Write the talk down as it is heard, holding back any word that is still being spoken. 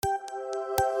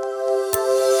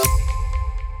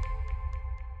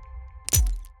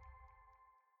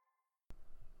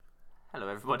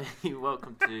everybody.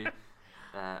 Welcome to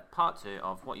part 2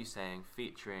 of What You Saying,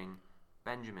 featuring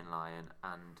Benjamin Lyon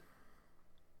and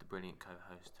the brilliant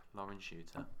co-host Lauren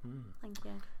Shooter. Thank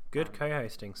you. Good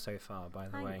co-hosting so far, by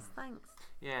the way. Thanks.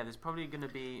 Yeah, there's probably going to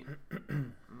be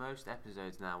most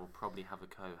episodes now will probably have a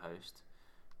co-host,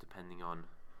 depending on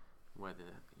whether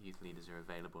youth leaders are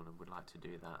available and would like to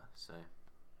do that. So,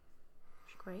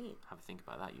 Great. have a think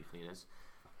about that, youth leaders.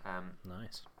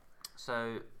 Nice.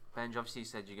 So, Benj, obviously you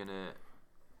said you're going to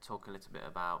talk a little bit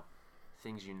about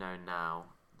things you know now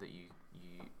that you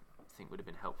think would have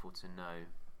been helpful to know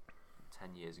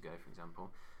 10 years ago, for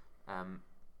example.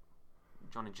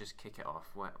 Johnny, just kick it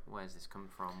off. Where's this come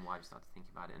from? Why have you started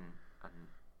thinking about it? And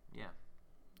yeah.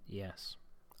 Yes,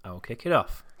 I will kick it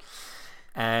off.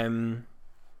 So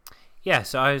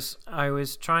I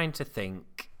was trying to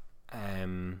think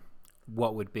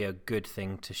what would be a good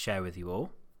thing to share with you all.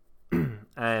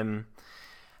 And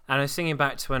I was thinking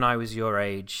back to when I was your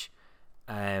age,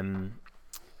 and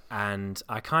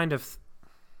I kind of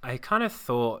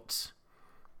thought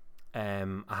I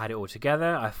had it all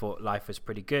together. I thought life was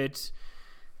pretty good.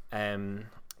 Kind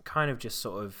of just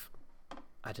sort of,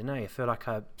 I don't know, I feel like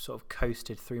I sort of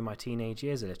coasted through my teenage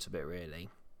years a little bit, really.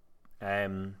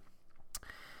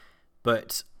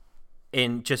 But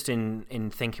in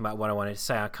thinking about what I wanted to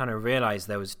say, I kind of realised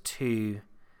there was two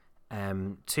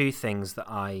things that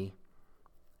I,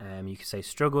 you could say,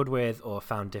 struggled with or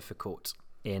found difficult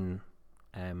in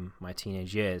my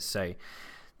teenage years. So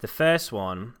the first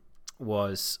one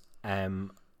was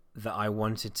that I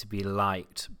wanted to be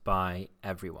liked by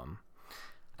everyone.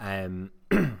 And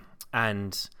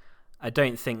I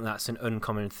don't think that's an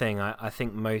uncommon thing. I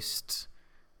think most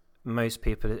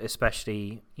people,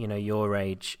 especially, your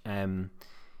age, I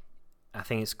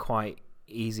think it's quite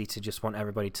easy to just want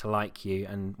everybody to like you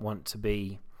and want to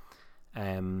be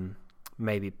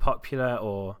maybe popular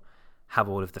or have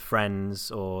all of the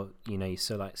friends, or you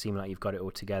still seem like you've got it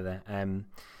all together.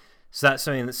 So that's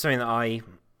something that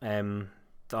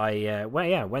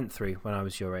I went through when I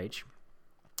was your age.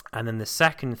 And then the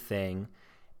second thing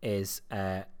is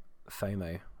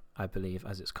FOMO, I believe,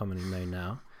 as it's commonly known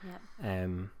now.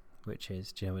 Yep. Which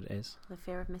is, do you know what it is? The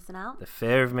fear of missing out. The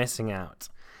fear of missing out.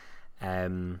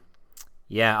 I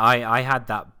had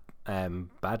that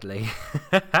badly.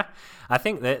 I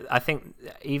think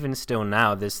even still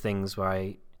now, there's things where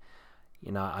I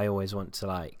always want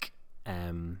to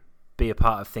be a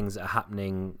part of things that are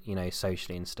happening,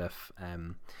 socially and stuff.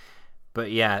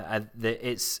 But yeah,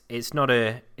 it's not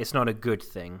a good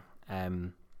thing.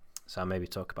 So I'll maybe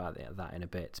talk about that in a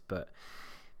bit. But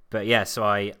yeah, so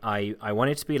I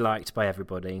wanted to be liked by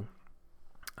everybody,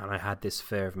 and I had this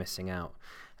fear of missing out.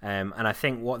 And I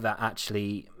think what that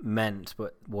actually meant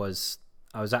was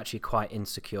I was actually quite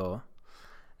insecure,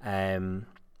 and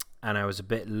I was a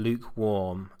bit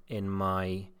lukewarm in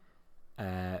my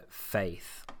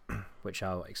faith, which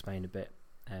I'll explain a bit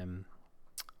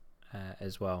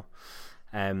as well.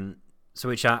 So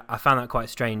which I found that quite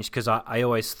strange, because I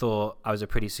always thought I was a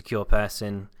pretty secure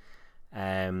person.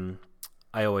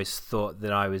 I always thought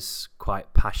that I was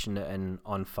quite passionate and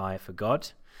on fire for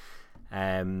God.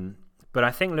 But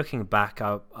I think looking back,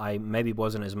 I maybe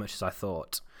wasn't as much as I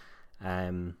thought.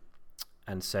 And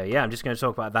so, yeah, I'm just going to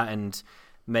talk about that, and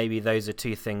maybe those are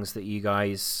two things that you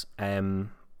guys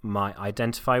might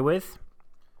identify with.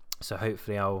 So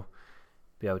hopefully I'll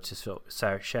be able to sort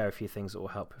of share a few things that will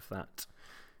help with that.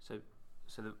 So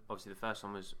obviously the first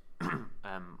one was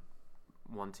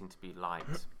wanting to be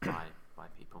liked by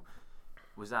people.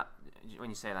 Was that, when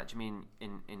you say that, do you mean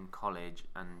in college,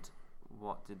 and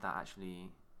what did that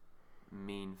actually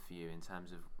mean for you in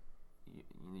terms of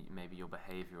maybe your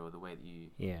behaviour or the way that you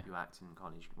act in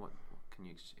college? What can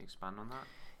you expand on that?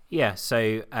 Yeah,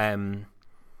 so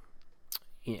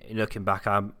looking back,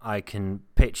 I can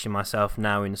picture myself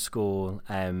now in school.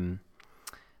 I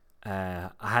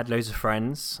had loads of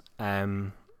friends.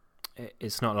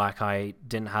 It's not like I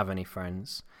didn't have any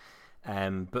friends.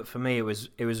 But for me, it was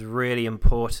really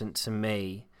important to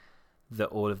me that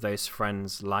all of those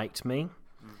friends liked me.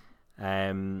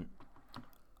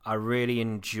 I really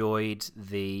enjoyed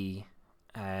the,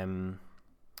 I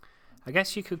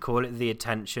guess you could call it the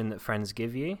attention that friends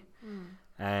give you.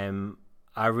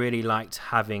 I really liked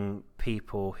having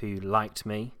people who liked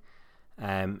me.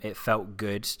 It felt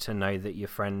good to know that your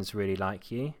friends really like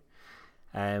you.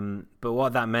 But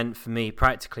what that meant for me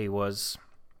practically was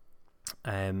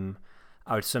I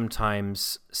would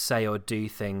sometimes say or do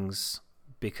things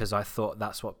because I thought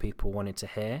that's what people wanted to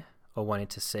hear or wanted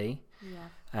to see. Yeah.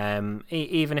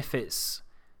 Even if it's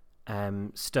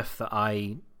stuff that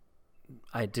I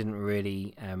didn't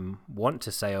really want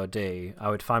to say or do, I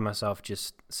would find myself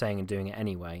just saying and doing it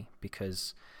anyway,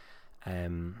 because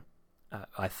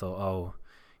I thought, oh,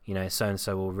 you know, so and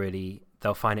so will really,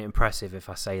 they'll find it impressive if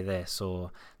I say this,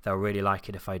 or they'll really like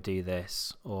it if I do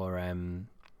this, or you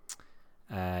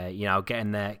know, I'll get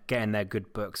in their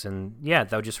good books, and yeah,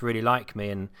 they'll just really like me.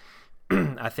 And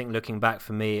I think looking back,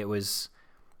 for me, it was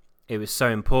so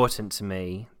important to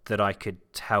me that I could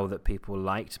tell that people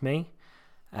liked me.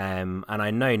 And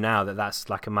I know now that that's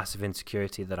like a massive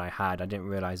insecurity that I had. I didn't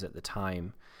realize at the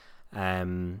time.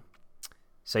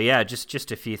 So yeah,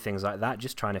 just a few things like that,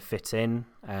 just trying to fit in,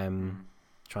 trying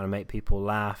to make people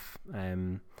laugh.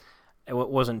 It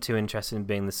wasn't too interested in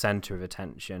being the center of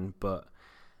attention, but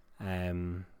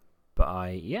I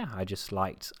just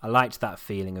liked that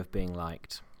feeling of being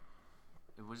liked.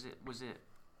 Was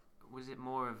it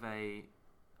more of a,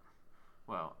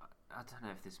 well, I don't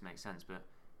know if this makes sense, but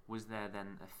was there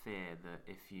then a fear that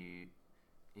if you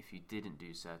didn't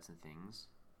do certain things,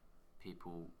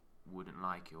 people wouldn't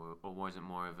like you, or was it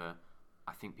more of a,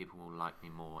 I think people will like me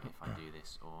more if I do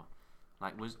this, or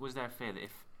like was there a fear that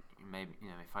if maybe, you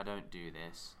know, if I don't do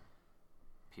this,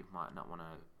 people might not want to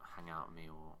hang out with me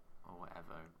or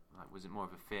whatever? Like, was it more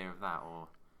of a fear of that, or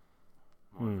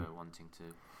more of a wanting to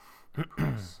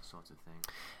impress sort of thing?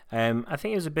 I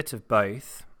think it was a bit of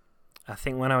both. I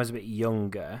think when I was a bit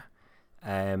younger,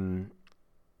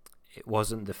 it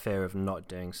wasn't the fear of not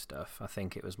doing stuff. I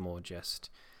think it was more just,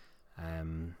 I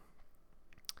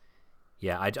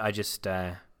just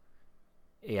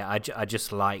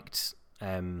liked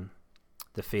the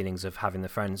feelings of having the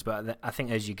friends. But I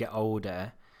think as you get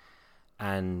older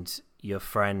and your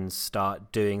friends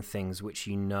start doing things which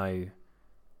you know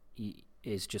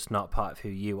is just not part of who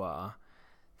you are,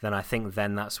 then I think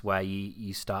then that's where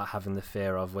you start having the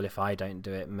fear of, well, if I don't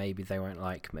do it, maybe they won't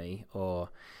like me, or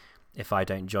if I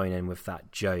don't join in with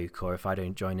that joke, or if I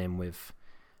don't join in with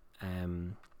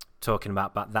talking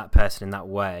about that person in that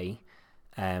way,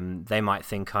 they might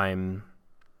think I'm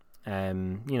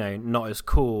not as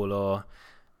cool, or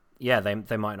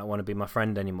they might not want to be my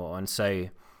friend anymore. And so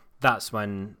that's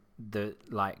when the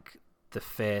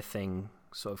fear thing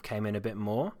sort of came in a bit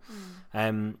more.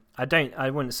 I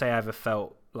wouldn't say I ever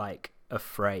felt like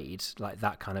afraid, like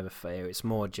that kind of a fear. It's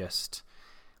more just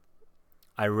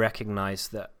I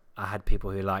recognized that I had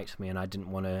people who liked me and I didn't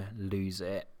want to lose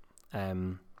it.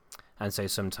 And so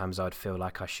sometimes I'd feel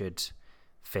like I should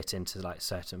fit into like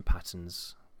certain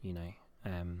patterns, you know.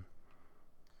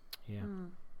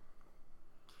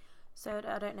 So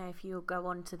I don't know if you'll go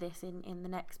on to this in the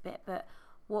next bit, but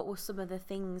what were some of the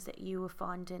things that you were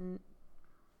finding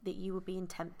that you were being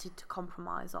tempted to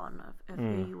compromise on of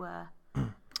who you were?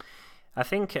 I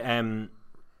think, I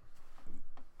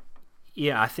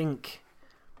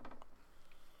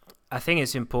think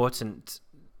it's important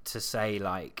to say,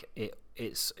 like, it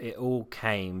all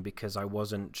came because I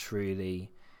wasn't truly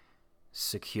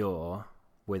secure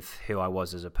with who I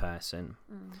was as a person.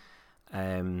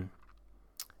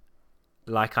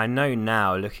 Like, I know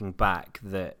now, looking back,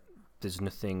 that there's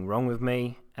nothing wrong with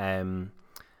me.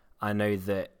 I know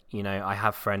that, you know, I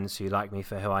have friends who like me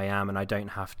for who I am, and I don't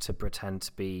have to pretend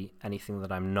to be anything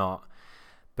that I'm not.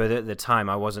 But at the time,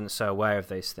 I wasn't so aware of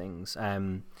those things.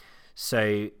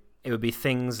 So it would be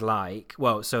things like,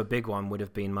 well, so a big one would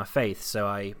have been my faith. So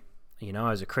I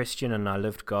was a Christian and I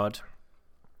loved God,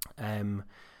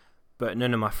 but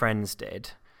none of my friends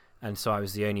did. And so I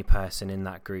was the only person in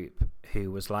that group who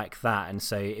was like that. And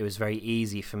so it was very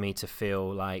easy for me to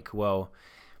feel like, well,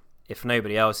 if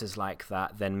nobody else is like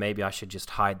that, then maybe I should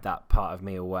just hide that part of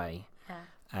me away.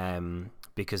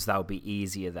 Because that'll be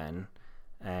easier then.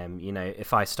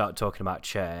 If I start talking about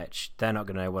church, they're not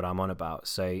going to know what I'm on about.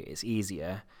 So it's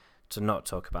easier to not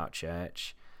talk about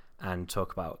church and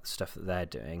talk about stuff that they're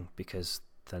doing, because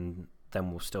then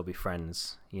we'll still be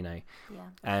friends, you know.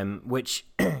 Which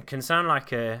can sound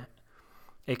like a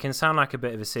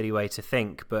bit of a silly way to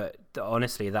think, but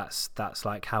honestly, that's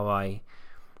like how I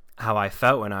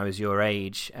felt when I was your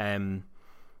age. And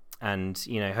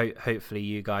you know, hopefully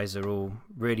you guys are all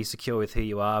really secure with who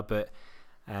you are, but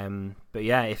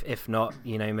yeah, if not,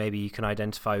 you know, maybe you can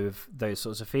identify with those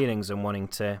sorts of feelings and wanting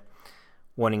to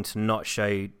not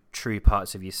show true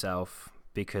parts of yourself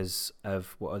because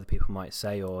of what other people might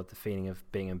say, or the feeling of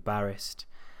being embarrassed.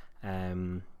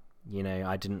 You know,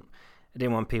 I didn't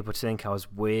want people to think I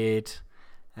was weird.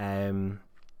 I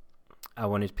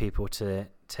wanted people to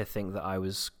think that I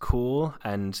was cool,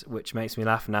 and which makes me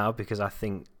laugh now because I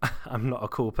think I'm not a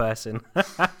cool person,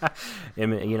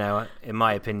 in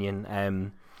my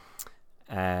opinion.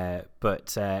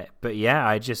 But yeah,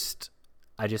 I just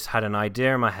had an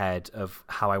idea in my head of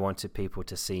how I wanted people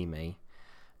to see me,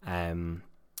 and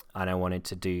I wanted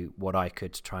to do what I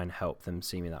could to try and help them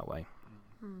see me that way.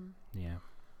 Yeah.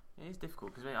 It is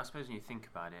difficult because I suppose when you think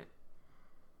about it,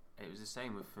 it was the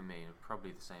same for me, and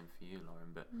probably the same for you,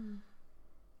 Lauren. But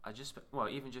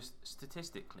even just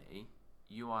statistically,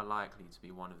 you are likely to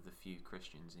be one of the few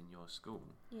Christians in your school.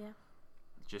 Yeah.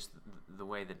 Just the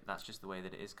way that's just the way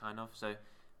that it is, kind of. So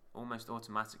almost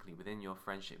automatically within your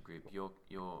friendship group, you're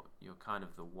kind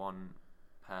of the one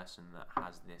person that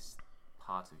has this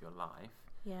part of your life.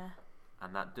 Yeah.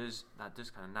 And that does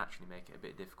kind of naturally make it a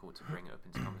bit difficult to bring it up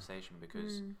into conversation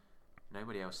because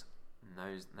nobody else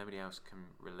can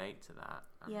relate to that.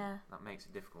 And that makes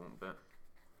it difficult. But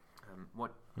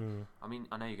I mean,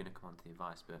 I know you're going to come on to the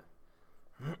advice, but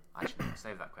actually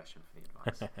save that question for the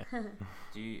advice.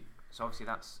 So obviously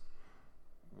that's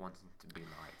wanting to be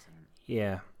liked,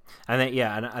 and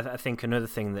I think another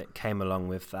thing that came along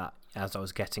with that as I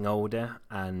was getting older,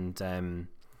 and when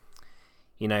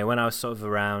I was sort of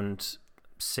around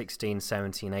 16,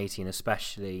 17, 18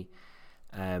 especially,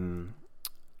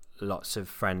 lots of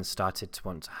friends started to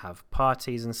want to have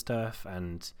parties and stuff,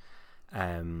 and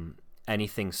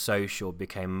anything social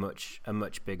became a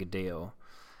much bigger deal.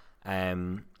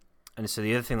 And so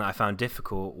the other thing that I found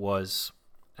difficult was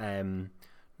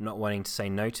not wanting to say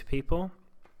no to people.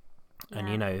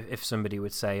 And if somebody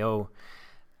would say, why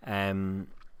don't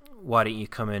you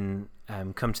come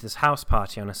to this house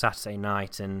party on a Saturday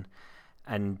night, and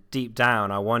deep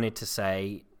down I wanted to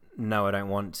say no, I don't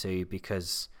want to,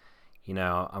 because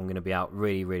I'm going to be out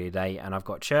really, really late and I've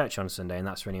got church on Sunday and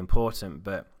that's really important.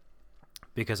 But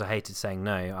because I hated saying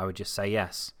no, I would just say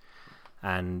yes.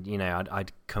 And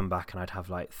I'd come back and I'd have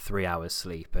like 3 hours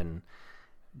sleep and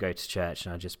go to church,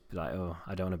 and I'd just be like,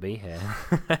 I don't want to be here.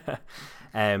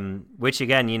 Which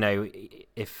again,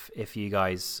 if you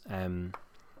guys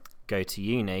go to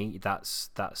uni, that's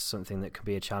something that can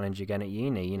be a challenge again at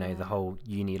uni. The whole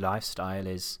uni lifestyle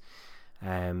is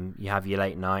you have your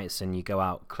late nights and you go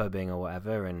out clubbing or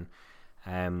whatever, and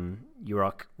you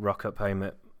rock up home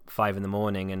at 5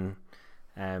 a.m.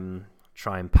 and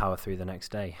try and power through the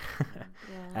next day.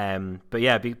 But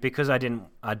yeah, because I didn't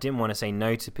want to say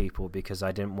no to people because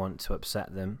I didn't want to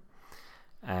upset them.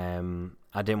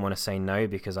 I didn't want to say no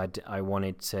because I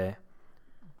wanted to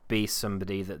be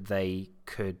somebody that they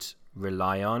could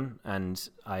rely on, and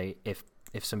if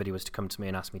somebody was to come to me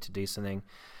and ask me to do something,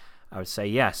 I would say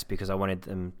yes, because I wanted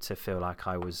them to feel like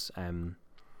I was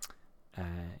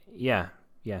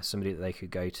somebody that they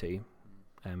could go to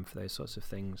for those sorts of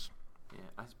things.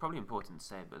 Yeah, it's probably important to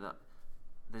say, but that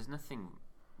there's nothing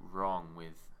wrong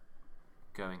with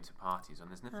going to parties, and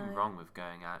there's nothing wrong with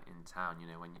going out in town.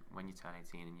 When you turn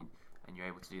 18 and you're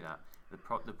able to do that. The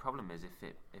problem is if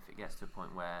it gets to a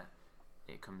point where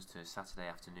it comes to Saturday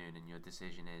afternoon and your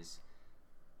decision is,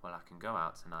 well, I can go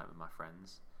out tonight with my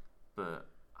friends, but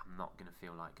I'm not going to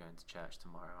feel like going to church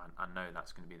tomorrow. I know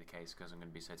that's going to be the case because I'm going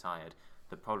to be so tired.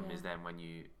 The problem is then when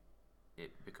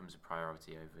it becomes a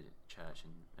priority over church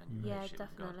and your relationship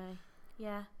with God.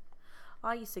 Yeah.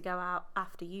 I used to go out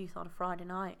after youth on a Friday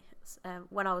night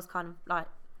when I was kind of like,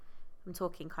 I'm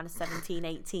talking kind of 17,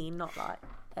 18, not like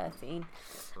 13.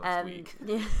 Last week.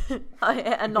 Yeah,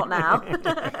 and not now.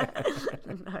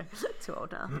 No, too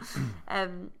old now.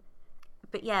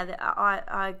 But yeah,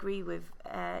 I agree with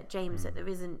James that there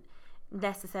isn't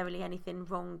necessarily anything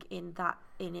wrong in that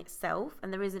in itself,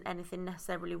 and there isn't anything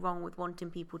necessarily wrong with wanting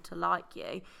people to like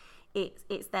you.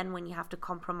 It's then when you have to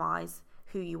compromise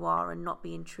who you are and not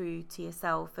being true to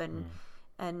yourself and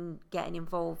getting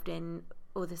involved in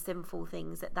other sinful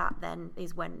things that then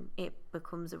is when it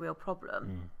becomes a real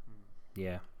problem.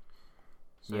 Yeah.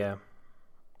 So yeah.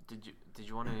 Did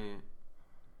you want to?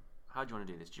 How do you want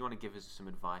to do this? Do you want to give us some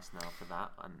advice now for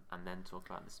that, and then talk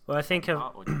about this? Well, I think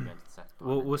part, or do you go into the second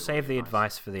part we'll save the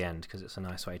advice for the end because it's a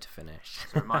nice way to finish.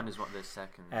 So remind us what the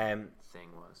second thing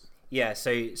was. Yeah.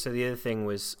 So the other thing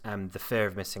was the fear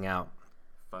of missing out,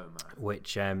 FOMO,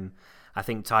 which I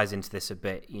think ties into this a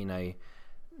bit.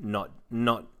 Not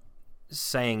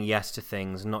saying yes to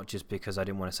things, not just because I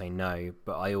didn't want to say no,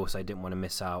 but I also didn't want to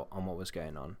miss out on what was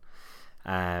going on.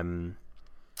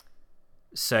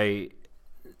 So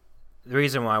the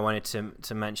reason why I wanted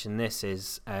to mention this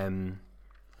is, I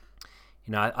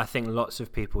think lots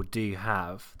of people do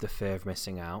have the fear of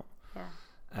missing out. Yeah.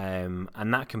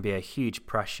 And that can be a huge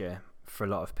pressure for a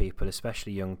lot of people,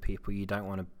 especially young people. You don't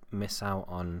want to miss out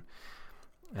on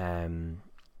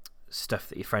stuff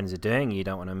that your friends are doing. You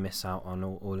don't want to miss out on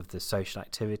all of the social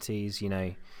activities,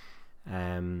 I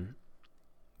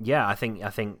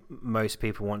think most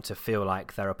people want to feel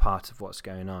like they're a part of what's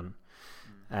going on.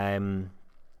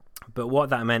 But what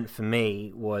that meant for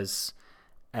me was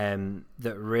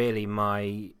that really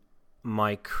my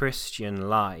Christian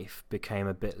life became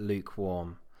a bit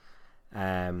lukewarm,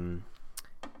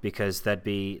 because there'd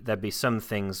be some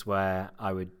things where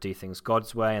I would do things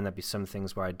God's way, and there'd be some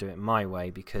things where I'd do it my way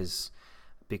because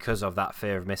of that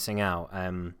fear of missing out,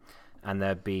 and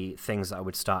there'd be things that I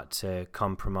would start to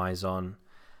compromise on,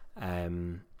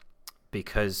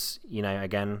 because, you know,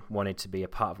 again, wanted to be a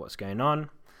part of what's going on.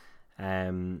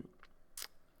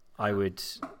 I would,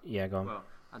 go on. Well,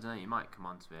 I don't know, you might come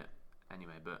on to it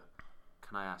anyway, but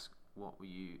can I ask, what did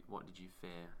you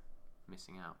fear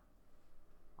missing out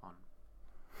on?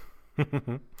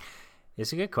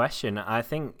 It's a good question. I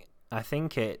think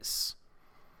it's,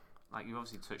 like, you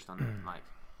obviously touched on like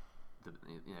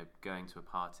going to a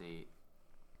party,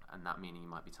 and that meaning you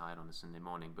might be tired on a Sunday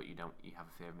morning, but you have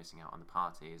a fear of missing out on the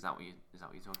party. Is that what you're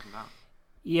talking about?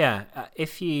 Yeah,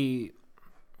 if you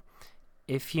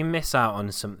miss out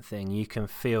on something, you can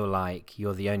feel like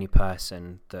you're the only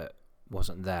person that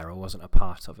wasn't there or wasn't a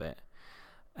part of it,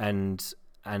 and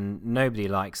nobody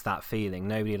likes that feeling.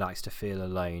 Nobody likes to feel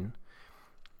alone.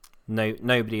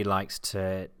 Nobody likes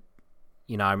to,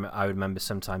 you know, I remember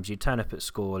sometimes you turn up at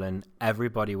school and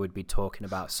everybody would be talking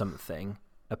about something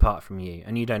apart from you,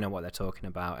 and you don't know what they're talking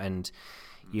about, and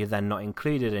you're then not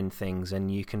included in things,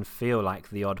 and you can feel like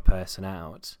the odd person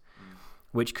out,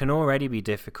 which can already be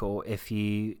difficult if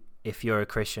you're a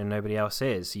Christian, nobody else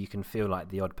is. You can feel like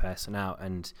the odd person out,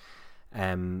 and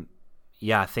I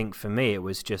think for me it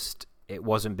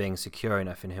wasn't being secure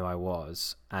enough in who I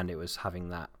was, and it was having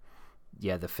that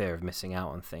the fear of missing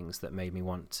out on things that made me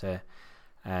want to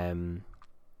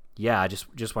I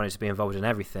just wanted to be involved in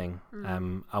everything.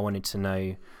 I wanted to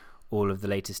know all of the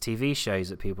latest TV shows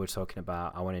that people were talking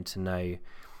about. I wanted to know,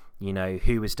 you know,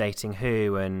 who was dating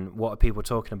who and what are people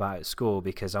talking about at school,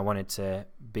 because I wanted to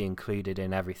be included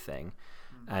in everything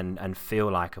and feel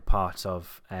like a part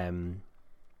of my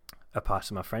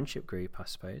friendship group, I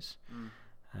suppose.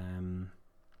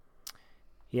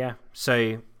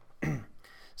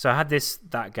 So I had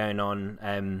that going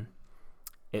on.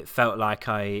 It felt like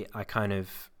I kind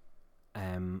of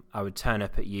I would turn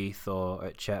up at youth or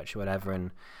at church or whatever,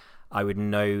 and I would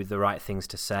know the right things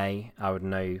to say. I would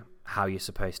know how you're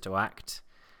supposed to act,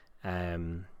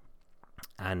 for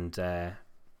a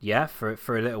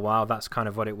little while that's kind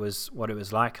of what it was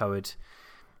like.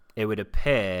 It would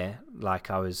appear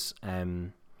like I was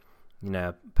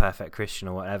a perfect Christian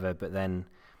or whatever, but then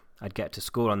I'd get to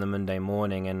school on the Monday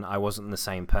morning and I wasn't the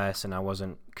same person. I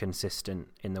wasn't consistent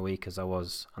in the week as I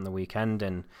was on the weekend,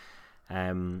 and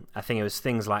I think it was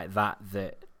things like that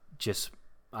just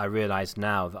I realised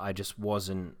now that I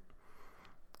wasn't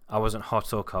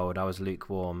hot or cold. I was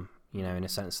lukewarm, you know, in a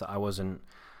sense that I wasn't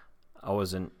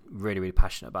really, really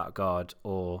passionate about God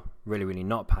or really, really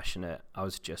not passionate. I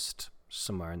was just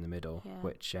somewhere in the middle,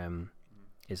 which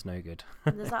is no good.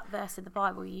 There's that verse in the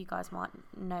Bible, you guys might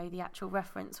know the actual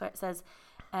reference, where it says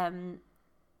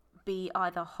be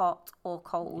either hot or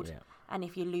cold, and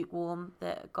if you're lukewarm,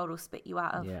 that God will spit you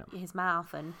out of his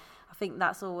mouth. And I think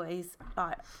that's always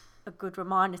like a good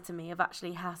reminder to me of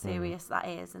actually how serious that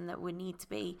is, and that we need to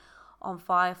be on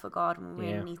fire for God, and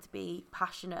we really need to be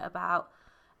passionate about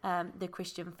the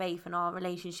Christian faith and our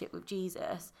relationship with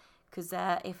Jesus, because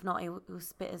if not, he'll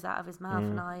spit us out of his mouth.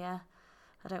 And I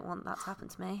don't want that to happen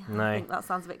to me. No. I think that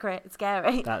sounds a bit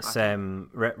scary. That's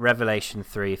Revelation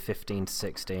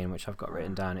 3:15-16, which I've got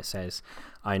written down. It says,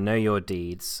 I know your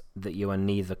deeds, that you are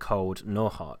neither cold nor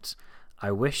hot.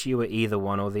 I wish you were either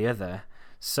one or the other.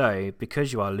 So,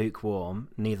 because you are lukewarm,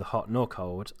 neither hot nor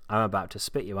cold, I'm about to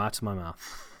spit you out of my mouth.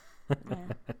 I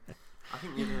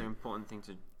think the other important thing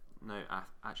to note,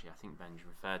 actually I think Benj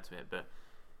referred to it, but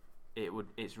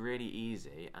it's really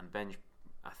easy, and Benj,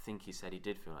 I think he said he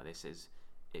did feel like this, is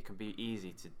it can be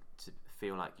easy to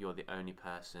feel like you're the only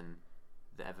person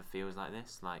that ever feels like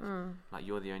this, like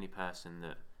you're the only person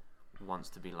that wants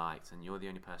to be liked, and you're the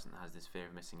only person that has this fear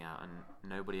of missing out, and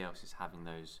nobody else is having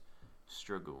those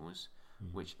struggles,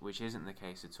 which isn't the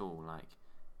case at all. Like,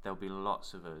 there'll be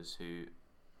lots of us who,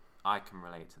 I can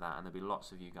relate to that, and there'll be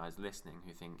lots of you guys listening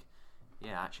who think,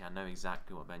 yeah, actually I know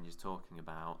exactly what Benj is talking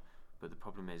about, but the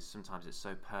problem is sometimes it's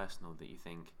so personal that you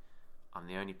think, I'm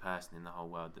the only person in the whole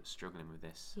world that's struggling with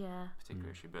this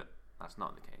particular issue, but that's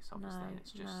not the case, obviously.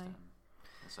 It's just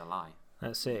it's a lie.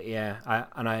 That's it.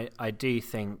 I do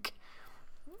think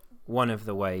one of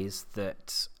the ways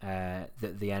that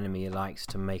that the enemy likes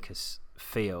to make us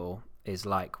feel is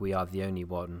like we are the only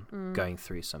one going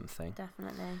through something.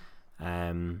 Definitely.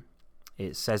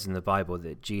 It says in the Bible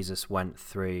that Jesus went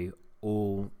through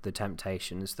all the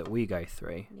temptations that we go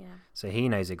through, so he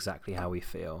knows exactly how we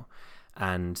feel.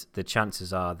 and the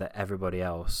chances are that everybody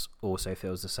else also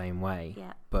feels the same way.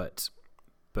 Yeah. But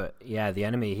yeah, the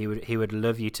enemy, he would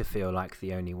love you to feel like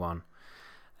the only one,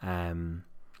 and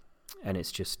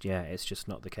it's just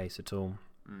not the case at all.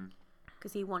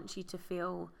 Because he wants you to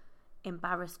feel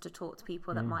embarrassed to talk to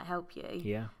people that might help you.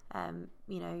 Yeah.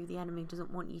 You know, the enemy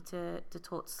doesn't want you to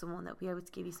talk to someone that will be able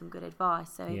to give you some good advice.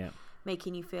 So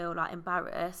making you feel like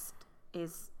embarrassed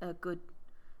is a good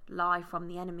lie from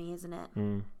the enemy, isn't it?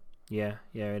 Yeah,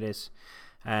 it is.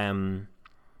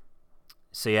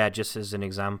 So yeah, just as an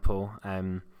example,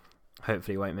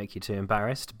 hopefully it won't make you too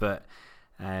embarrassed, but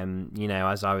you know,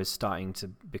 as I was starting to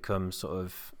become sort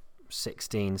of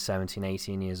 16, 17,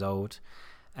 18 years old,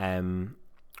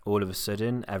 all of a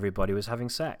sudden everybody was having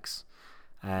sex.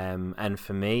 And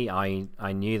for me, I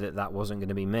knew that wasn't going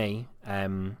to be me.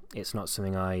 It's not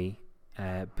something I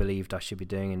believed I should be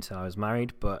doing until I was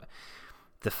married, but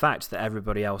the fact that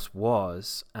everybody else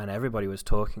was, and everybody was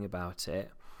talking about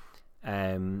it,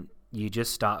 you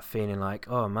just start feeling like,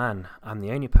 oh man, I'm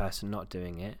the only person not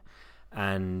doing it.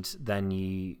 And then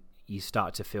you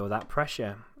start to feel that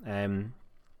pressure. And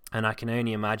I can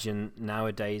only imagine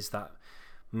nowadays that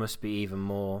must be even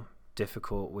more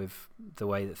difficult with the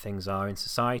way that things are in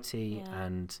society.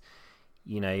 And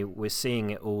you know, we're seeing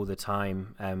it all the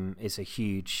time. It's a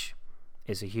huge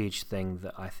thing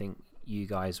that I think you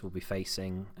guys will be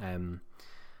facing,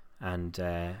 and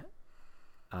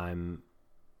I'm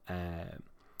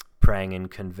praying and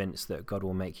convinced that God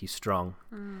will make you strong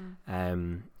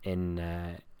in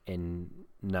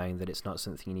knowing that it's not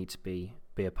something you need to be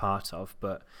a part of.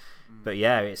 But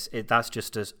yeah, that's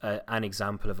just an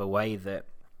example of a way that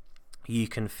you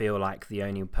can feel like the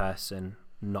only person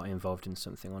not involved in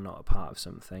something or not a part of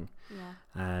something.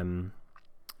 And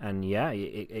yeah,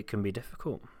 it can be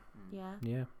difficult.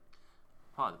 Yeah.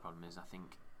 Part of the problem is, I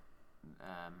think,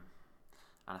 and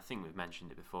I think we've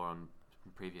mentioned it before on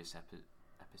previous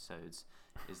episodes,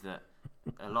 is that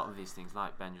a lot of these things,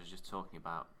 like Ben was just talking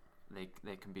about,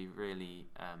 they can be really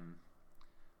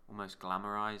almost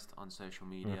glamorized on social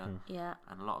media.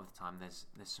 And a lot of the time there's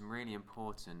some really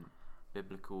important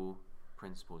biblical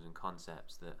principles and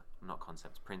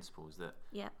principles that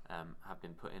have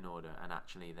been put in order, and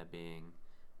actually they're being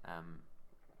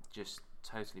just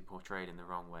totally portrayed in the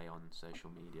wrong way on social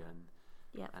media.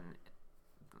 And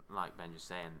like Ben was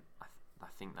saying, I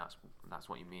think that's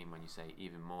what you mean when you say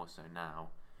even more so now.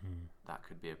 That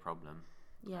could be a problem.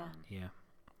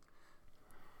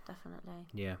 Definitely.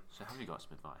 Yeah. So have you got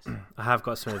some advice? I have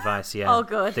got some advice, yeah. Oh,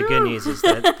 good. The good news is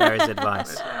that there is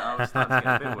advice. I was starting to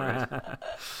get a bit worried.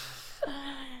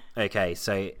 Okay,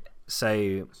 so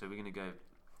we're going to go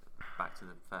back to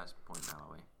the first point now,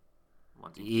 are we?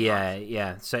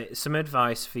 Yeah. So some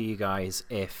advice for you guys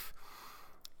if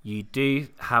you do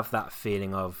have that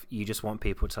feeling of you just want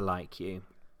people to like you,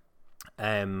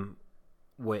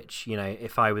 which, you know,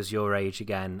 if I was your age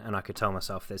again and I could tell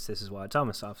myself this is what I'd tell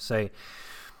myself. So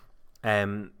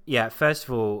first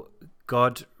of all,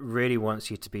 God really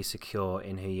wants you to be secure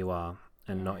in who you are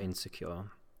and not insecure.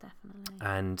 Definitely.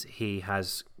 And he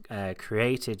has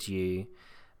created you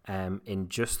in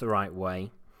just the right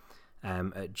way,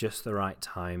 at just the right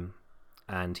time,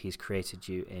 and he's created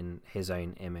you in his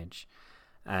own image,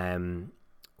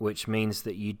 which means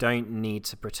that you don't need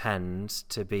to pretend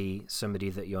to be somebody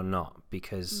that you're not,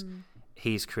 because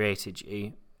he's created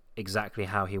you exactly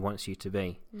how he wants you to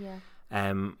be.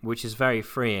 Which is very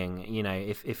freeing. You know,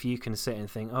 if you can sit and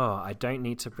think, oh, I don't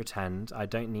need to pretend, I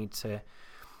don't need to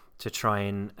try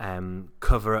and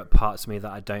cover up parts of me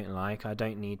that I don't like, I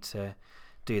don't need to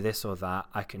do this or that,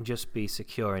 I can just be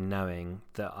secure in knowing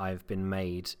that I've been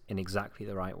made in exactly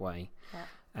the right way.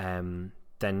 Then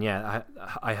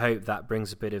I hope that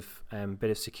brings a bit of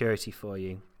security for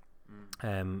you.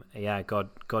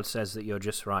 God says that you're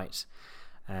just right.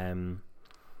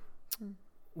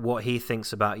 What he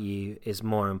thinks about you is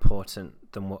more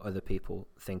important than what other people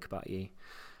think about you.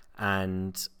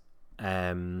 And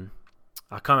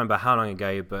I can't remember how long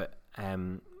ago, but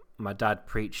my dad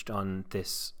preached on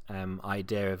this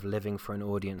idea of living for an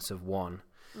audience of one.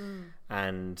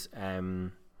 And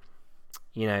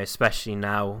you know, especially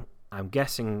now, I'm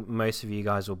guessing most of you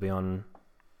guys will be on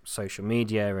social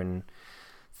media and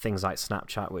things like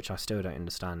Snapchat, which I still don't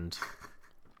understand.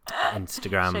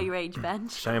 Instagram. Show your age, Ben.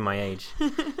 Showing my age.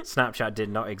 Snapchat did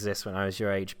not exist when I was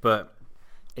your age, but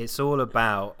it's all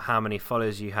about how many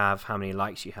followers you have, how many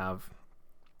likes you have.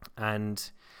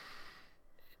 And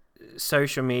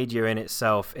social media in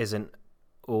itself isn't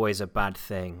always a bad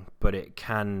thing, but it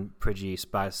can produce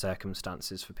bad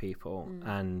circumstances for people.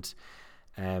 And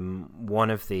one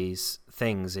of these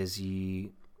things is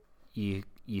you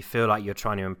you feel like you're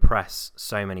trying to impress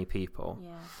so many people.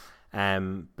 Yeah.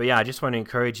 But yeah, I just want to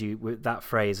encourage you with that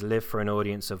phrase, live for an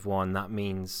audience of one. That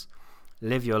means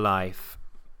live your life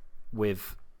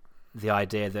with the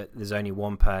idea that there's only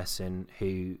one person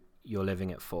who you're living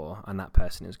it for, and that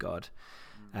person is God.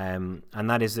 And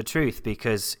that is the truth,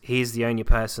 because he's the only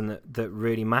person that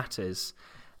really matters.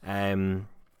 You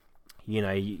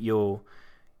know, you'll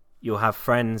have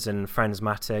friends, and friends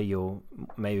matter. You'll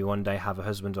maybe one day have a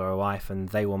husband or a wife, and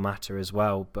they will matter as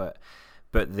well. But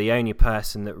the only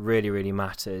person that really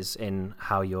matters in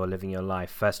how you're living your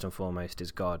life, first and foremost,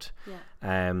 is God. Yeah.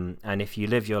 And if you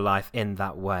live your life in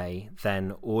that way,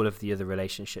 then all of the other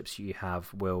relationships you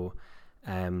have will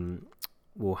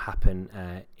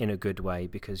happen in a good way,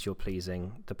 because you're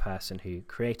pleasing the person who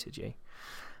created you.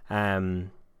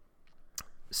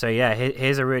 So yeah,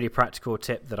 here's a really practical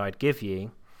tip that I'd give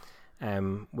you,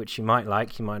 which you might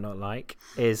like, you might not like,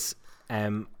 is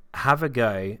have a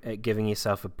go at giving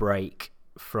yourself a break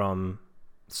from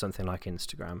something like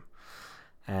Instagram.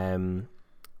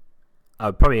 I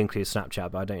would probably include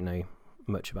Snapchat, but I don't know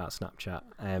much about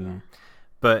Snapchat.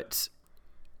 But,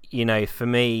 you know, for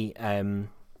me,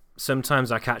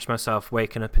 sometimes I catch myself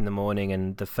waking up in the morning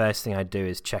and the first thing I do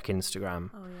is check Instagram.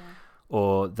 Oh, yeah.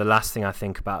 Or the last thing I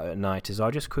think about at night is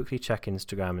I'll just quickly check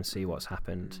Instagram and see what's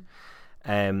happened.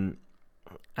 And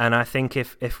I think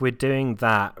if we're doing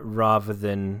that rather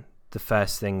than the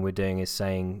first thing we're doing is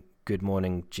saying, good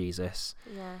morning, Jesus,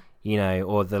 you know,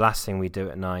 or the last thing we do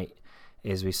at night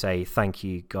is we say, thank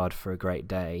you, God, for a great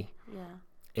day. Yeah.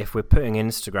 If we're putting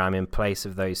Instagram in place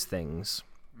of those things,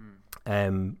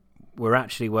 we're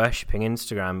actually worshipping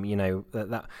Instagram. You know,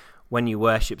 that when you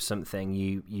worship something,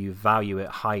 you value it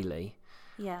highly.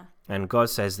 Yeah. And God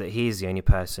says that he's the only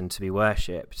person to be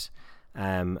worshipped.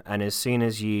 And as soon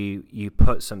as you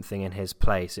put something in his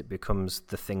place, it becomes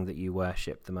the thing that you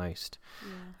worship the most.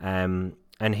 Yeah.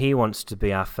 And he wants to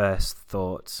be our first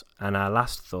thought and our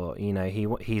last thought. You know,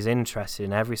 he's interested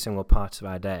in every single part of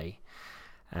our day.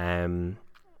 And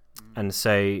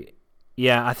so,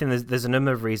 yeah, I think there's a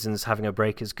number of reasons having a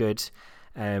break is good.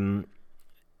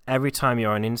 Every time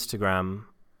you're on Instagram,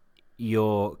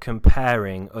 you're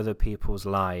comparing other people's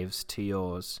lives to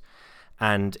yours.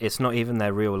 And it's not even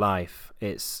their real life.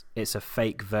 It's a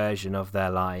fake version of their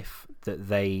life that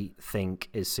they think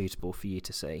is suitable for you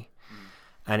to see.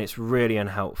 And it's really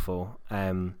unhelpful.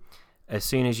 As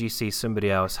soon as you see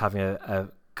somebody else having a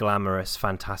glamorous,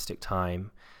 fantastic time,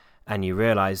 and you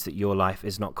realize that your life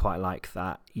is not quite like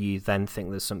that, you then think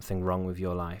there's something wrong with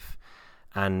your life.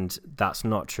 And that's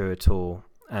not true at all.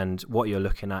 And what you're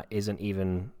looking at isn't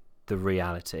even the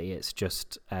reality. It's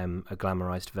just a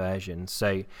glamorized version.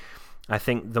 So I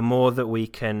think the more that we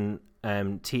can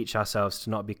teach ourselves to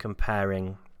not be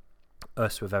comparing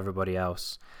us with everybody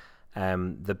else,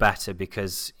 the better,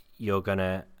 because you're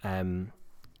gonna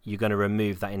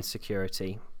remove that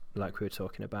insecurity, like we were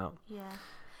talking about. Yeah.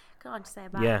 Can I just say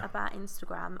about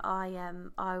Instagram?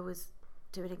 I was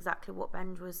doing exactly what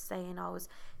Ben was saying. I was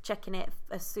checking it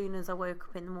as soon as I woke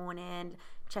up in the morning,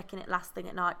 checking it last thing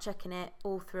at night, checking it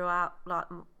all throughout, like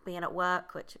being at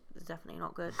work, which is definitely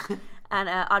not good. And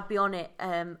I'd be on it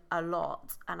a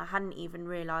lot, and I hadn't even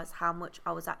realised how much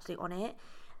I was actually on it.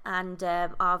 And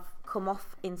I've come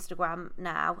off Instagram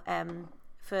now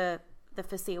for the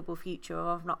foreseeable future.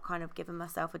 I've not kind of given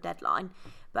myself a deadline,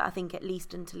 but I think at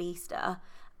least until Easter.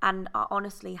 And I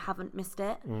honestly haven't missed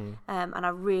it. And I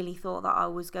really thought that I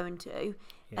was going to.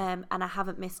 And I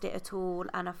haven't missed it at all.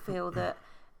 And I feel that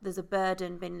there's a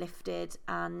burden been lifted,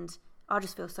 and I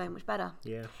just feel so much better.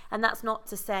 Yeah. And that's not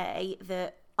to say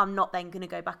that I'm not then going to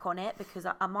go back on it, because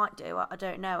I might do. I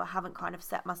don't know. I haven't kind of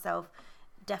set myself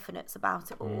definites about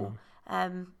it all.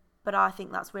 But I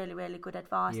think that's really, really good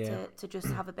advice to just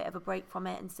have a bit of a break from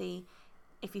it and see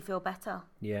if you feel better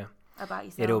about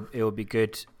yourself. It'll be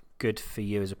good for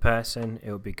you as a person.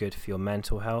 It'll be good for your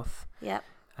mental health.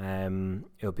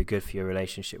 It'll be good for your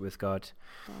relationship with God.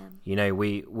 You know,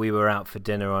 we were out for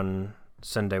dinner on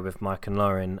Sunday with Mike and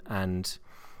Lauren, and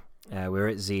we were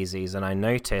at Zizi's, and I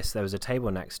noticed there was a table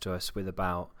next to us with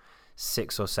about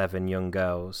 6 or 7 young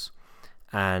girls,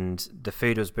 and the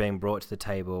food was being brought to the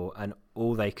table, and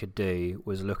all they could do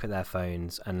was look at their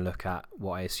phones and look at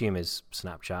what I assume is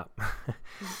Snapchat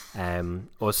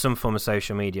or some form of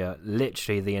social media.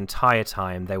 Literally the entire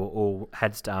time they were all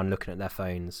heads down looking at their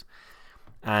phones.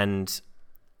 And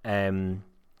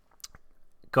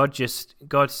God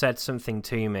said something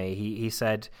to me. He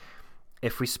said,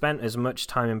 if we spent as much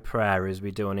time in prayer as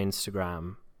we do on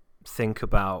Instagram, think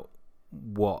about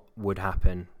what would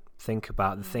happen. Think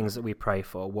about the things that we pray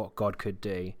for, what God could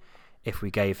do if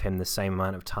we gave him the same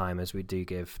amount of time as we do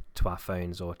give to our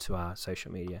phones or to our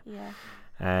social media.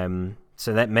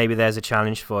 So that maybe there's a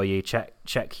challenge for you.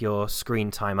 Check your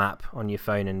screen time app on your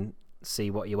phone and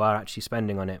see what you are actually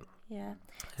spending on it.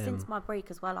 Since my break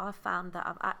as well, I've found that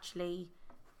I've actually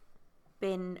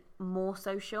been more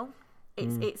social.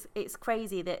 It's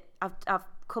crazy that I've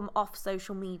come off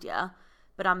social media,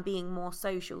 but I'm being more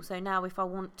social. So now if I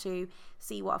want to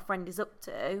see what a friend is up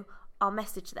to, I'll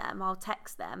message them, I'll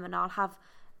text them, and I'll have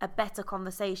a better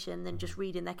conversation than just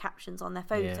reading their captions on their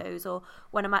photos. Or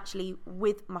when I'm actually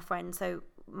with my friends, so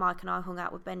Mike and I hung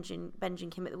out with Benji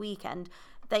and Kim at the weekend,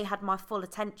 they had my full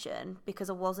attention because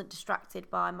I wasn't distracted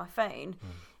by my phone.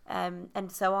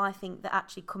 And so I think that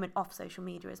actually coming off social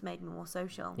media has made me more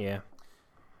social.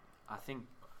 I think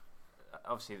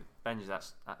obviously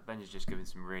Benji's just given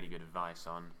some really good advice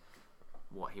on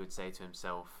what he would say to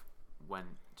himself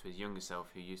to his younger self,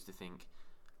 who used to think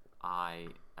I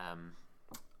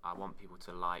want people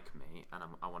to like me and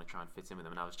I want to try and fit in with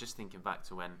them. And I was just thinking back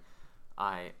to when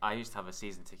I used to have a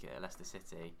season ticket at Leicester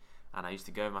City, and I used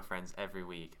to go with my friends every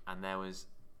week, and there was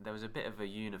a bit of a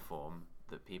uniform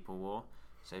that people wore.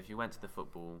 So if you went to the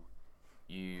football,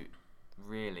 you're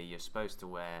supposed to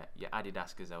wear your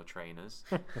Adidas Gazelle trainers.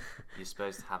 You're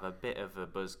supposed to have a bit of a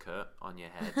buzz cut on your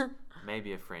head,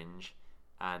 maybe a fringe,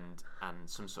 and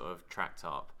some sort of track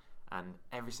top. And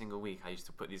every single week I used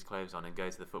to put these clothes on and go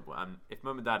to the football. And if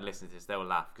Mum and Dad listen to this, they'll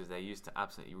laugh because they used to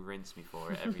absolutely rinse me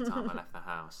for it every time I left the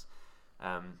house.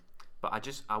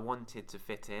 But I wanted to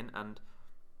fit in. And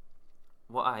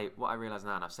what I realise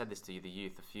now, and I've said this to the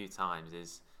youth a few times,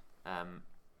 is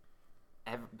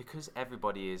because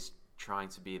everybody is trying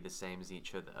to be the same as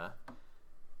each other,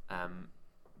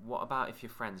 what about if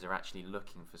your friends are actually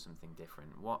looking for something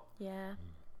different?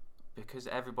 Because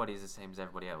everybody is the same as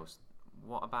everybody else,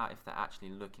 what about if they're actually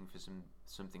looking for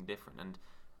something different?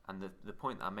 And the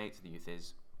point that I make to the youth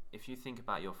is, if you think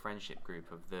about your friendship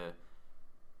group of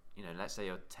let's say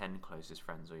your 10 closest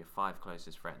friends or your 5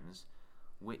 closest friends,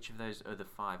 which of those other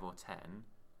 5 or 10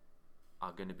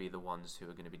 are going to be the ones who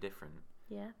are going to be different?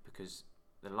 Because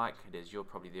the likelihood is you're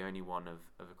probably the only one of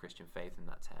a Christian faith in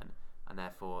that 10, and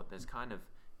therefore there's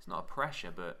it's not a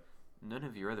pressure, but none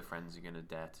of your other friends are going to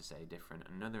dare to say different,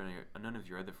 and none of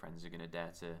your other friends are going to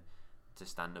dare to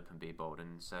stand up and be bold.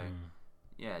 And so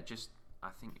I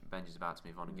think Benji's about to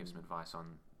move on and give some advice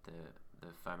on the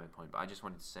FOMO point, but I just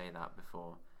wanted to say that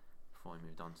before we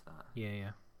moved on to that.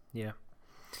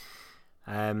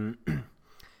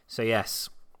 So yes,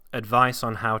 advice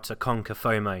on how to conquer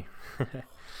FOMO.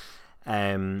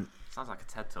 Sounds like a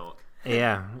TED talk.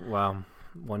 Well,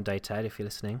 one day, Ted, if you're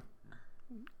listening,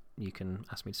 you can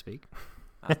ask me to speak.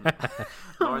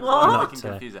 Lauren's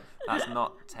confused. That's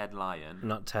not Ted Lyon.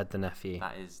 Not Ted the nephew.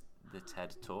 That is the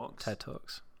TED Talks. TED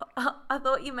Talks. I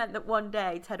thought you meant that one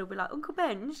day Ted will be like, Uncle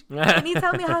Benj, can you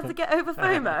tell me how to get over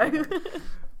FOMO?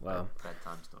 Well,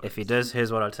 bedtime stories. If he does,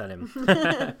 here's what I'll tell him.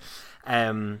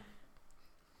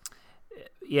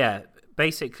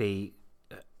 Basically,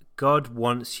 God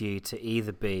wants you to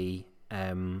either be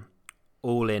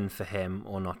all in for him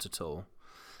or not at all.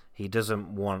 He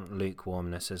doesn't want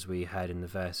lukewarmness, as we heard in the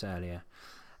verse earlier.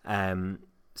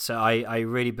 So I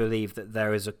really believe that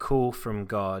there is a call from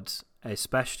God,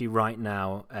 especially right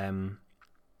now.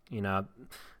 I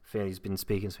feel he's been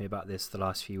speaking to me about this the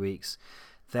last few weeks.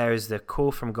 There is the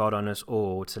call from God on us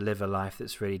all to live a life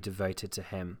that's really devoted to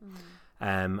him.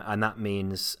 And that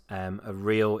means a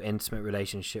real intimate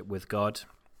relationship with God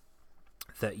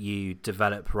that you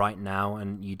develop right now,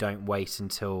 and you don't wait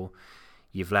until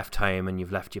you've left home and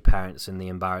you've left your parents and the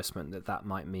embarrassment that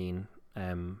might mean,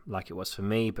 like it was for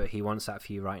me. But he wants that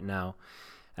for you right now.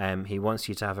 He wants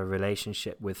you to have a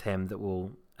relationship with him that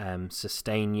will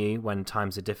sustain you when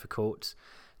times are difficult,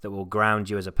 that will ground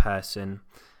you as a person,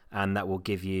 and that will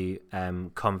give you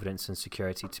confidence and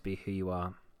security to be who you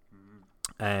are.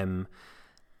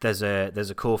 There's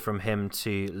a call from him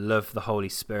to love the Holy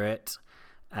Spirit,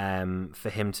 for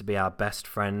him to be our best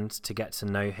friend, to get to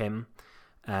know him,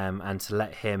 and to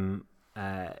let him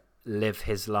live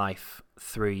his life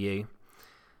through you.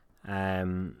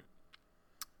 I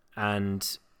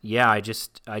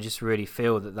just really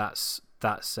feel that's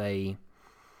a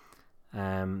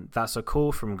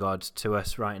call from God to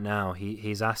us right now.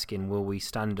 He's asking, will we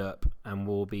stand up, and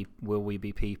will we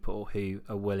be people who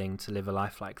are willing to live a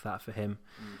life like that for him?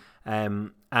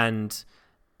 And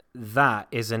that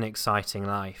is an exciting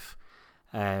life.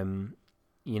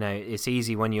 It's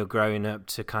easy when you're growing up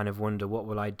to kind of wonder, what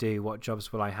will I do? What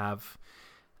jobs will I have?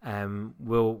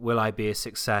 Will I be a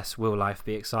success? Will life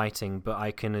be exciting? But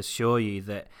I can assure you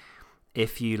that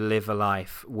if you live a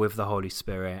life with the Holy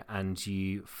Spirit and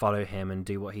you follow him and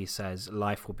do what he says,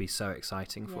 life will be so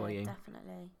exciting for you.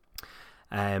 Definitely.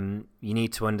 You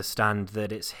need to understand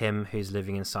that it's him who's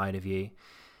living inside of you.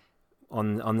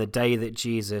 On the day that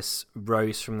Jesus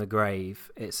rose from the grave,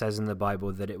 it says in the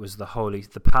Bible that it was the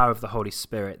power of the Holy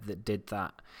Spirit that did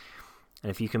that. And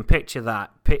if you can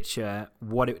picture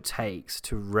what it takes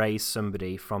to raise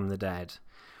somebody from the dead.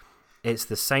 It's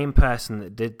the same person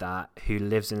that did that who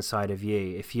lives inside of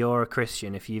you. If you're a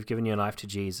Christian, if you've given your life to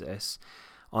Jesus,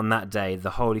 on that day, the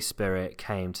Holy Spirit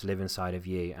came to live inside of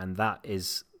you, and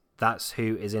that's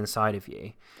who is inside of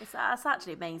you. That's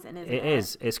actually amazing, isn't it? It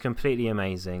is. It's completely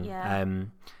amazing. Yeah.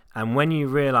 And when you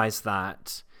realise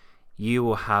that, you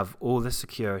will have all the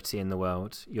security in the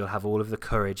world. You'll have all of the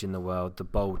courage in the world, the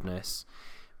boldness,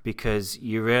 because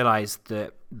you realise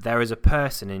that there is a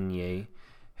person in you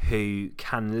who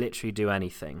can literally do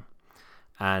anything,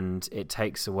 and it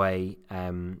takes away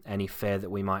any fear that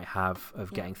we might have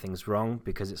of getting things wrong,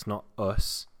 because it's not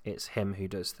us, it's him who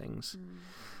does things.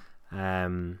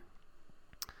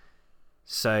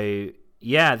 So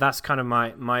yeah, that's kind of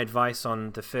my advice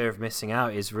on the fear of missing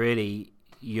out, is really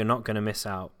you're not going to miss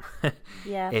out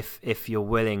if you're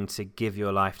willing to give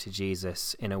your life to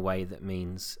Jesus in a way that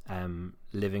means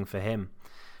living for him.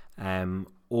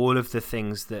 All of the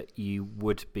things that you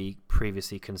would be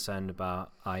previously concerned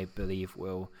about, I believe,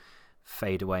 will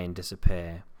fade away and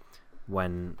disappear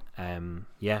when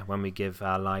we give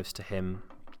our lives to him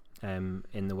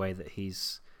in the way that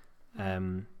he's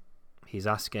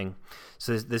asking.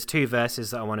 So there's two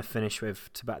verses that I want to finish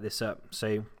with to back this up.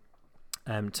 So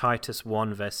Titus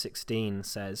 1 verse 16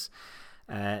 says,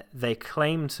 they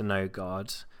claim to know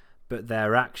God, but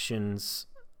their actions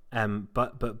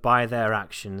but by their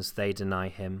actions they deny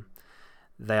him.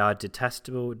 They are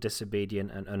detestable,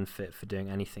 disobedient, and unfit for doing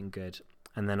anything good.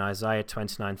 And then Isaiah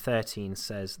 29:13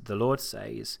 says, the Lord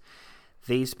says,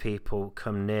 these people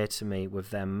come near to me with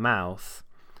their mouth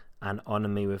and honor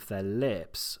me with their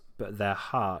lips, but their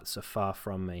hearts are far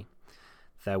from me.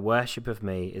 Their worship of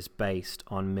me is based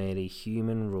on merely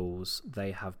human rules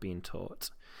they have been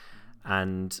taught.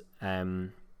 And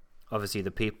obviously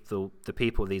the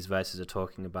people these verses are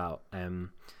talking about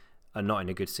are not in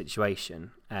a good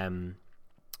situation.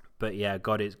 But yeah,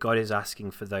 God is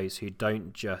asking for those who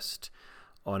don't just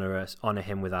honor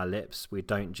him with our lips. We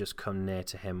don't just come near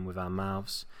to him with our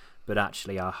mouths, but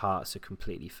actually our hearts are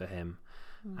completely for him.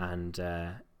 And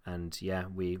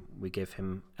we give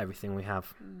him everything we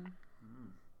have.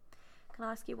 Can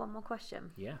I ask you one more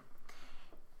question? Yeah.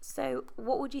 So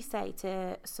what would you say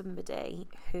to somebody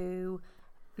who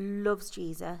loves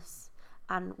Jesus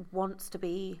and wants to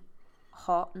be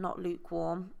hot, not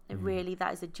lukewarm? Really,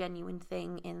 that is a genuine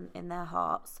thing in their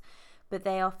hearts, but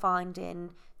they are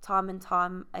finding time and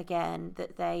time again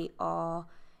that they are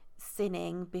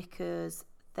sinning because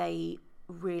they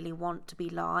really want to be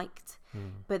liked,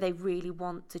 but they really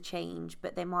want to change,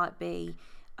 but they might be,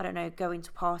 I don't know, going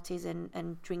to parties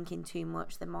and drinking too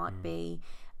much. They might be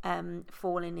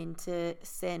falling into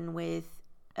sin with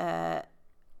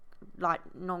like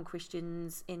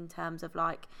non-Christians, in terms of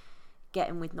like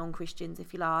getting with non-Christians,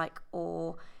 if you like,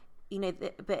 or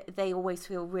but they always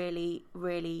feel really,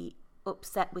 really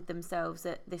upset with themselves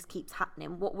that this keeps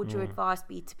happening. What would your advice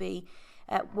be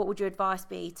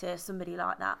to somebody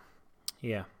like that?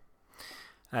 Yeah.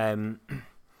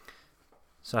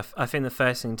 So I think the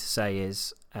first thing to say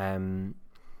is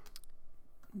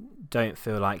don't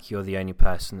feel like you're the only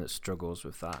person that struggles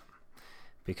with that,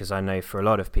 because I know for a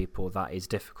lot of people that is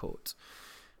difficult.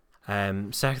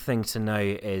 Second thing to know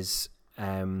is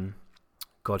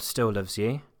God still loves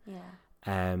you.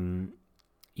 Yeah.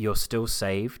 You're still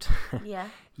saved. Yeah.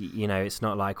 It's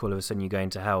not like all of a sudden you go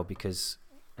into hell because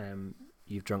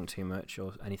you've drunk too much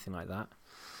or anything like that.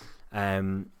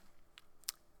 And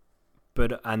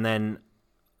then,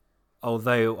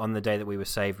 although on the day that we were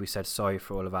saved we said sorry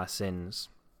for all of our sins,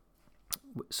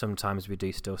 sometimes we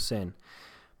do still sin,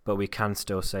 but we can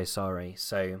still say sorry.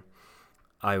 So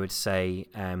I would say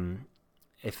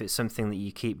if it's something that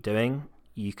you keep doing,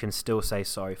 you can still say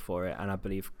sorry for it, and I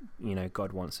believe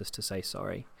God wants us to say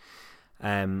sorry.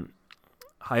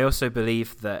 I also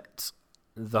believe that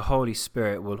the Holy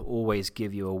Spirit will always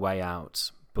give you a way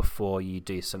out before you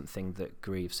do something that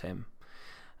grieves him.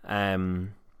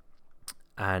 And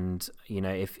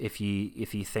if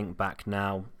you think back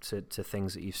now to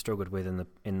things that you've struggled with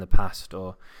in the past,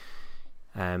 or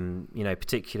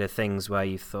particular things where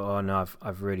you thought, oh no,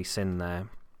 I've really sinned there,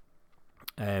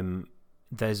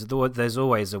 there's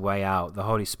always a way out. The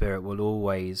Holy Spirit will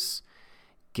always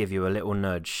give you a little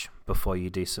nudge before you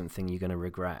do something you're going to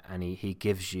regret, and he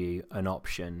gives you an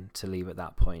option to leave at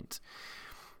that point.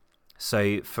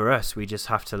 So for us, we just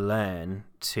have to learn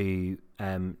to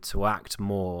act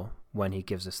more when he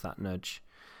gives us that nudge.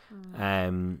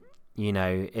 You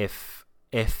know, if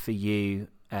for you,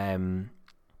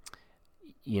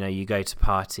 you know, you go to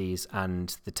parties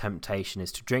and the temptation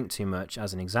is to drink too much,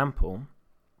 as an example,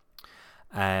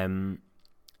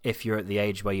 if you're at the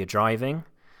age where you're driving,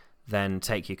 then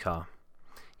take your car.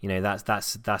 You know,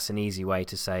 that's an easy way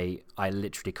to say, I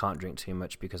literally can't drink too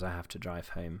much because I have to drive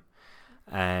home.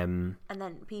 And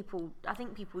then I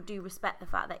think people do respect the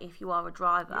fact that if you are a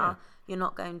driver, you're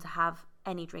not going to have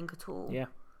any drink at all.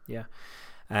 Yeah.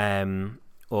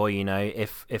 Or, you know,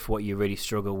 if what you really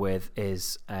struggle with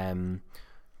is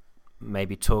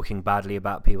maybe talking badly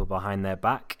about people behind their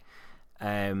back,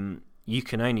 you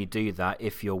can only do that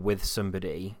if you're with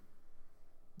somebody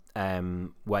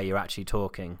where you're actually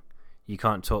talking. You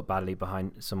can't talk badly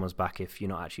behind someone's back if you're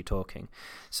not actually talking.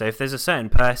 So if there's a certain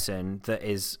person that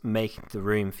is making the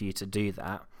room for you to do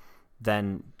that,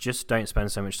 then just don't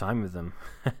spend so much time with them.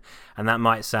 And that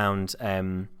might sound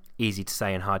easy to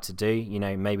say and hard to do. You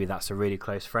know, maybe that's a really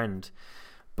close friend,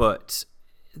 but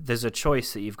there's a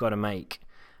choice that you've got to make,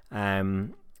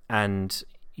 and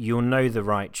you'll know the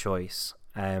right choice,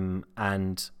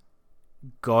 and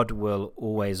God will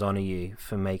always honor you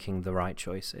for making the right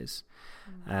choices.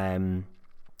 The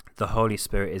Holy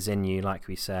Spirit is in you, like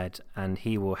we said, and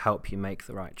he will help you make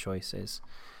the right choices.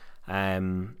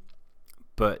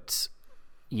 But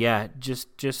yeah,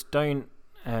 just don't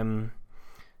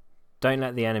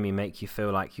let the enemy make you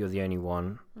feel like you're the only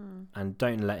one, and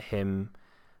don't let him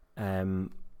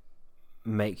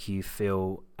make you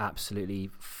feel absolutely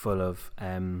full of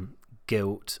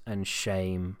guilt and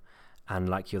shame and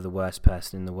like you're the worst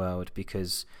person in the world,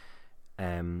 because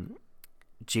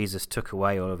Jesus took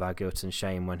away all of our guilt and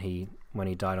shame when he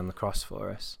died on the cross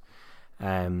for us.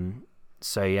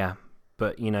 So yeah,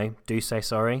 but you know, do say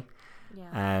sorry,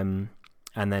 and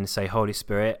then say, Holy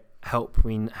Spirit, help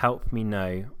me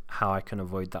know how I can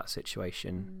avoid that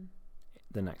situation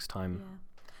the next time. Yeah.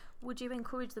 Would you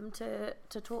encourage them to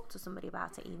talk to somebody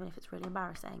about it, even if it's really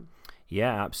embarrassing?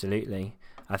 Yeah, absolutely.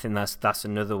 I think that's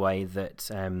another way that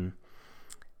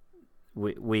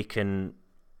we can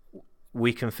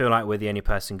feel like we're the only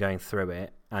person going through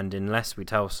it, and unless we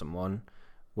tell someone,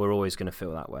 we're always going to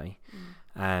feel that way.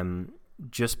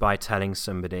 Just by telling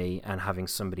somebody and having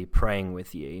somebody praying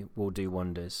with you will do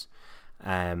wonders.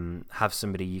 Have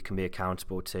somebody you can be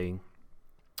accountable to.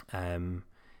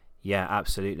 Yeah,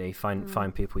 absolutely.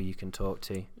 Find people you can talk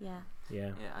to. Yeah.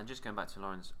 And just going back to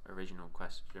Lauren's original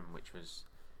question, which was,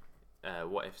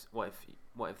 what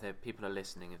if there people are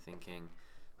listening and thinking,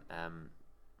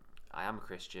 I am a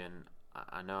Christian.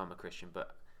 I know I'm a Christian,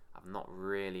 but I've not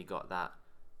really got that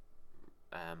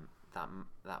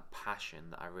that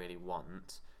passion that I really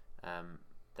want.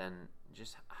 Then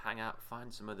just hang out,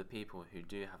 find some other people who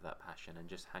do have that passion, and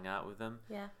just hang out with them.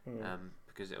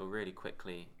 Because it will really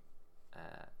quickly.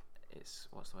 It's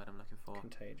what's the word I'm looking for?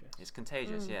 Contagious. It's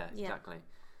contagious. Yeah, exactly.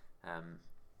 So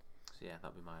yeah,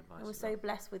 that'd be my advice. And we're so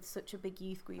blessed with such a big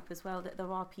youth group as well, that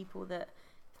there are people that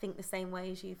think the same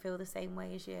way as you, feel the same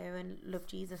way as you, and love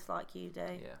Jesus like you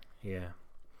do. Yeah.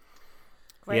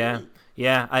 Great.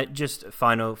 Yeah. I just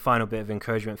final bit of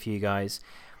encouragement for you guys.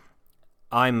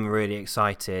 I'm really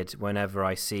excited whenever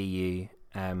I see you,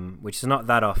 which is not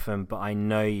that often, but I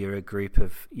know you're a group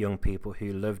of young people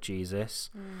who love Jesus,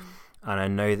 and I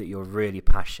know that you're really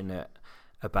passionate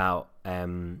about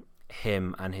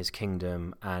him and his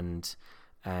kingdom and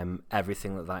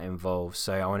everything that involves.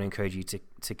 So I want to encourage you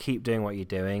to keep doing what you're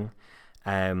doing,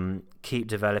 keep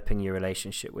developing your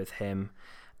relationship with him,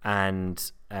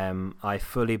 and I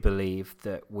fully believe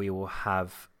that we will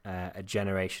have a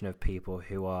generation of people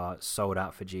who are sold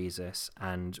out for Jesus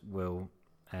and will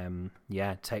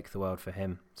take the world for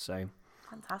him. So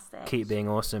fantastic. Keep being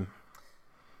awesome.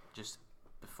 Just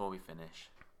before we finish,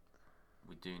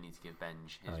 we do need to give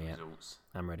Benj his results.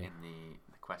 I'm ready. In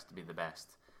the quest to be the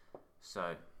best.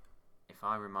 So, if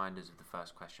I remind us of the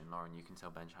first question, Lauren, you can tell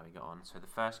Benj how he got on. So the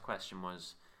first question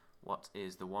was, what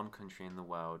is the one country in the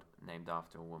world named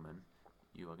after a woman?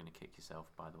 You are going to kick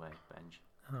yourself, by the way, Benj.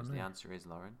 Because the answer is,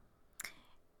 Lauren.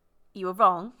 You were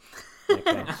wrong.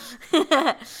 Okay.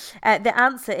 The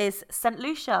answer is St.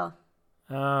 Lucia.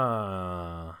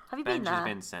 Ah. Have you Benj been there? has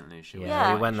been St. Lucia.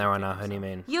 Yeah, we went there on our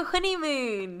honeymoon. Your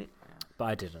honeymoon. But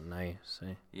I didn't know, so.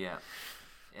 Yeah.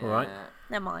 All right.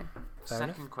 Never mind.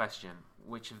 Second question.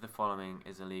 Which of the following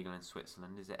is illegal in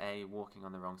Switzerland? Is it A, walking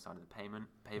on the wrong side of the pavement,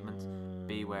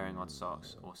 B, wearing odd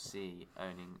socks, or C,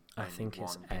 owning I think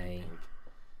it's one A. guinea pig?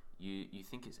 You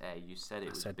think it's A. You said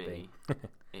it was said B.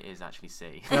 It is actually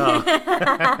C. Oh.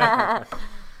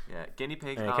 Yeah, guinea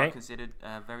pigs Okay. are considered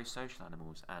very social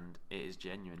animals, and it is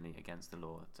genuinely against the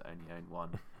law to only own one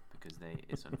because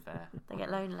it's unfair. They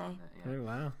get lonely. Yeah. Oh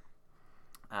wow.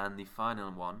 And the final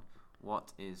one,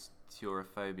 what is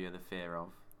turophobia the fear of?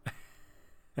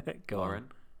 Go Lauren? on.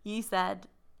 You said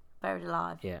buried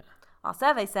alive. Yeah. Our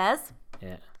survey says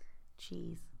Yeah.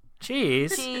 cheese.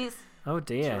 Cheese. Cheese. Oh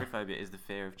dear. Turophobia is the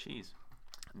fear of cheese.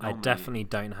 I definitely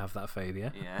don't have that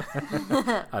phobia.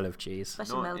 Yeah. I love cheese.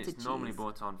 Especially melted It's cheese. normally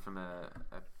brought on from a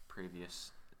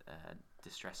previous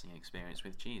distressing experience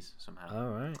with cheese somehow.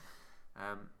 All right.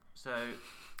 So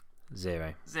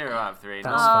 0. 0 out of 3.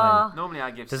 That's fine. Normally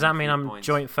I give. Does that mean I'm points.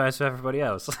 joint first with everybody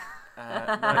else?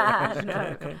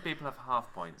 No, people have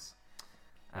half points.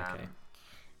 Okay.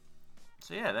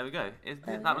 So yeah, there we go.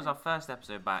 That was our first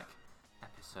episode back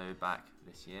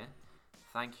this year.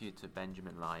 Thank you to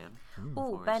Benjamin Lyon.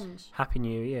 Oh, for his- Benj. Happy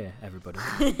New Year, everybody.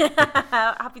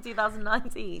 Happy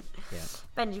 2019. Yeah.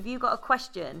 Benj, have you got a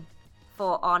question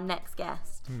for our next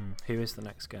guest Who is the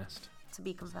next guest? to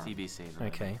be confirmed? TBC. though,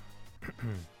 Okay.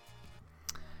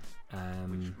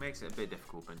 Which makes it a bit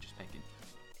difficult, but just make it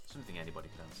something anybody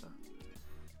could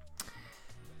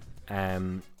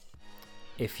answer.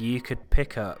 If you could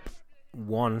pick up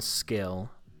one skill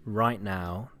right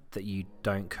now that you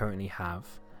don't currently have,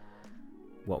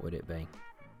 what would it be?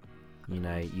 You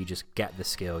know, you just get the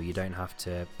skill. You don't have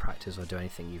to practice or do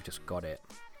anything. You've just got it.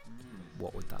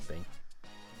 What would that be?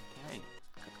 Okay.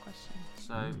 Good question.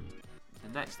 So the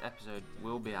next episode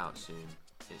will be out soon.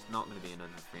 It's not going to be another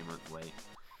 3-month wait.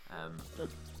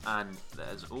 And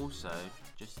there's also,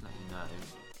 just to let you know,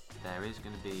 there is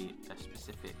going to be a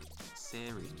specific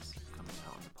series coming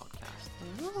out on the podcast.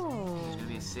 There's going to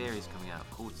be a series coming out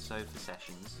called Sofa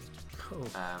Sessions. Cool.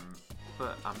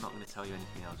 But I'm not going to tell you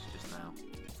anything else just now.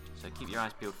 So keep your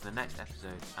eyes peeled for the next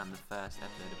episode and the first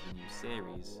episode of the new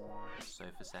series,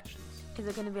 Sofa Sessions. Is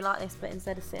it going to be like this, but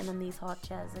instead of sitting on these hard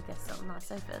chairs, I guess sit on nice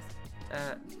sofas?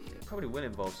 It probably will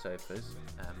involve sofas.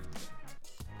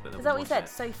 But Is that what you said?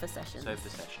 Sofa sessions? Sofa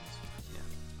Sessions, yeah.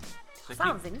 So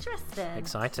Sounds interesting.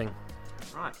 Exciting.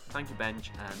 Right, thank you,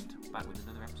 Benj, and back with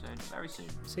another episode very soon.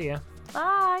 See ya.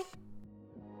 Bye.